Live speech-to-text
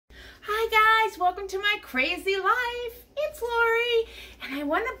guys, welcome to my crazy life. It's Lori, and I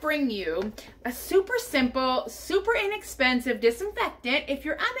want to bring you a super simple, super inexpensive disinfectant if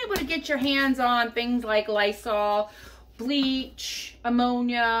you're unable to get your hands on things like Lysol, bleach,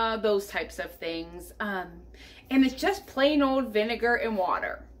 ammonia, those types of things. And it's just plain old vinegar and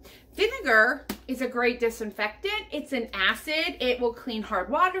water. Vinegar is a great disinfectant. It's an acid. It will clean hard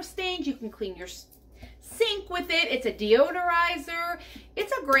water stains. You can clean your sink with it. It's a deodorizer.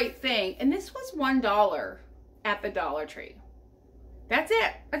 It's a great thing. And this was $1 at the Dollar Tree. That's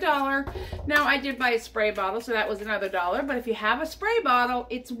it, $1. Now I did buy a spray bottle, so that was another $1. But if you have a spray bottle,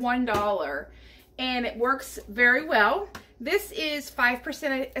 it's $1. And it works very well. This is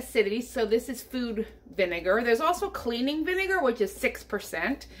 5% acidity, so this is food vinegar. There's also cleaning vinegar, which is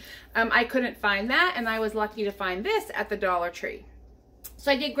 6%. I couldn't find that, and I was lucky to find this at the Dollar Tree.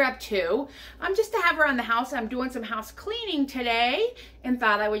 So I did grab two, just to have around the house. I'm doing some house cleaning today and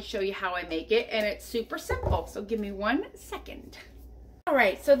thought I would show you how I make it, and it's super simple. So give me 1 second. All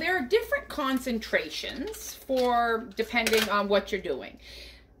right, so there are different concentrations for depending on what you're doing.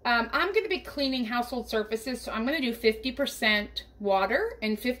 I'm going to be cleaning household surfaces, so I'm going to do 50% water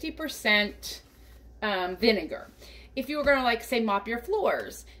and 50% vinegar. If you were going to, like, say, mop your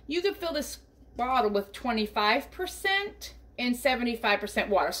floors, you could fill this bottle with 25% and 75%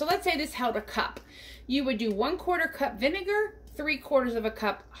 water. So let's say this held a cup. You would do 1/4 cup vinegar, 3/4 of a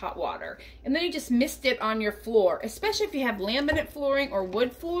cup hot water. And then you just mist it on your floor, especially if you have laminate flooring or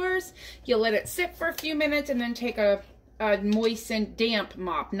wood floors. You'll let it sit for a few minutes and then take a moistened, damp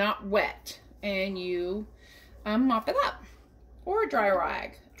mop, not wet, and you mop it up, or a dry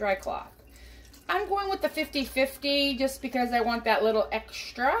rag, dry cloth. I'm going with the 50-50 just because I want that little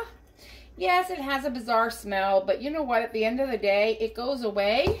extra. Yes, it has a bizarre smell, but you know what? At the end of the day, it goes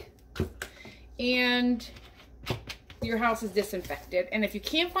away, and your house is disinfected. And if you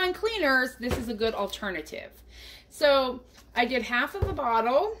can't find cleaners, this is a good alternative. So I did half of the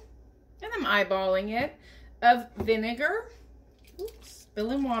bottle, and I'm eyeballing it, of vinegar. Oops,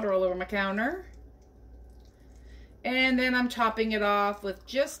 spilling water all over my counter. And then I'm topping it off with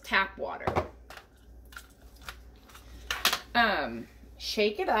just tap water.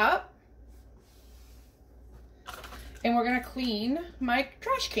 Shake it up. And we're gonna clean my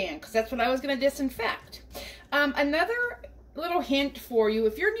trash can, because that's what I was gonna disinfect. Another little hint for you,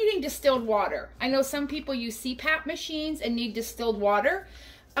 if you're needing distilled water, I know some people use CPAP machines and need distilled water.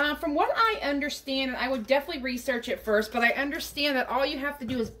 From what I understand, and I would definitely research it first, but I understand that all you have to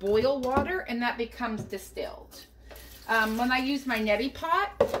do is boil water and that becomes distilled. When I use my neti pot,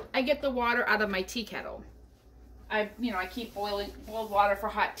 I get the water out of my tea kettle. I keep boiled water for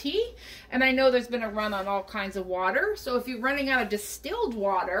hot tea, and I know there's been a run on all kinds of water. So if you're running out of distilled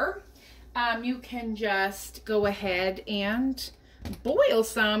water, you can just go ahead and boil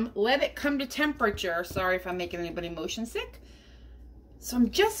some, let it come to temperature. Sorry if I'm making anybody motion sick. So I'm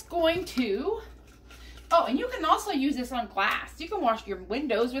just going to, oh, and you can also use this on glass. You can wash your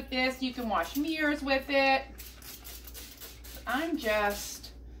windows with this. You can wash mirrors with it. I'm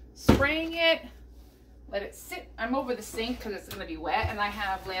just spraying it. Let it sit. I'm over the sink because it's going to be wet, and I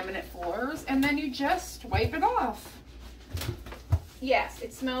have laminate floors. And then you just wipe it off. Yes,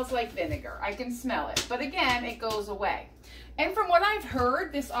 it smells like vinegar. I can smell it. But again, it goes away. And from what I've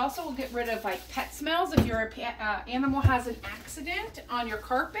heard, this also will get rid of like pet smells. If your animal has an accident on your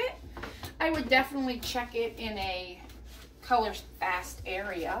carpet, I would definitely check it in a color fast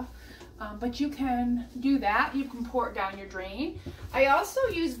area. But you can do that. You can pour it down your drain. I also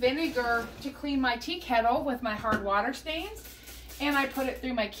use vinegar to clean my tea kettle with my hard water stains, and I put it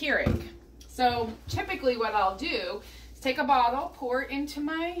through my Keurig. So typically what I'll do is take a bottle, pour it into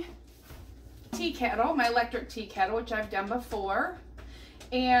my tea kettle, my electric tea kettle, which I've done before,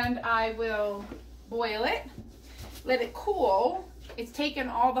 and I will boil it, let it cool. It's taken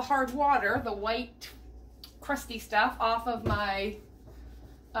all the hard water, the white crusty stuff, off of my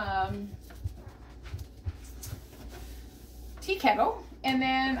tea kettle, and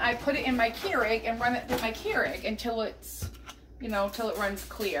then I put it in my Keurig and run it through my Keurig until it's, till it runs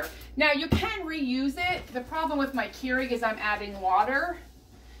clear. Now you can reuse it. The problem with my Keurig is I'm adding water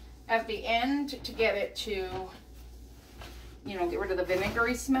at the end to get it to, get rid of the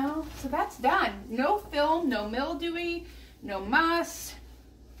vinegary smell. So that's done. No film, no mildewy, no muss.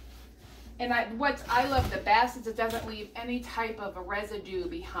 And what I love the best is it doesn't leave any type of a residue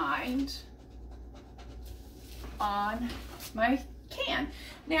behind on my can.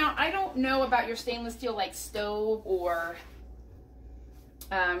 Now, I don't know about your stainless steel like stove or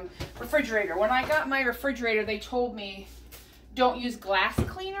refrigerator. When I got my refrigerator, they told me don't use glass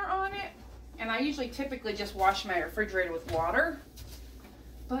cleaner on it, and I usually typically just wash my refrigerator with water.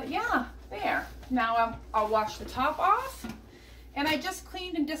 But yeah, there. Now I'll wash the top off. And I just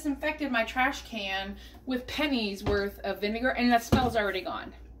cleaned and disinfected my trash can with pennies worth of vinegar, and that smell's already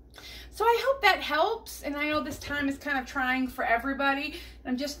gone. So I hope that helps, and I know this time is kind of trying for everybody.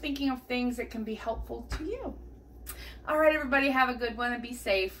 I'm just thinking of things that can be helpful to you. All right, everybody, have a good one and be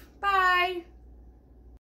safe. Bye.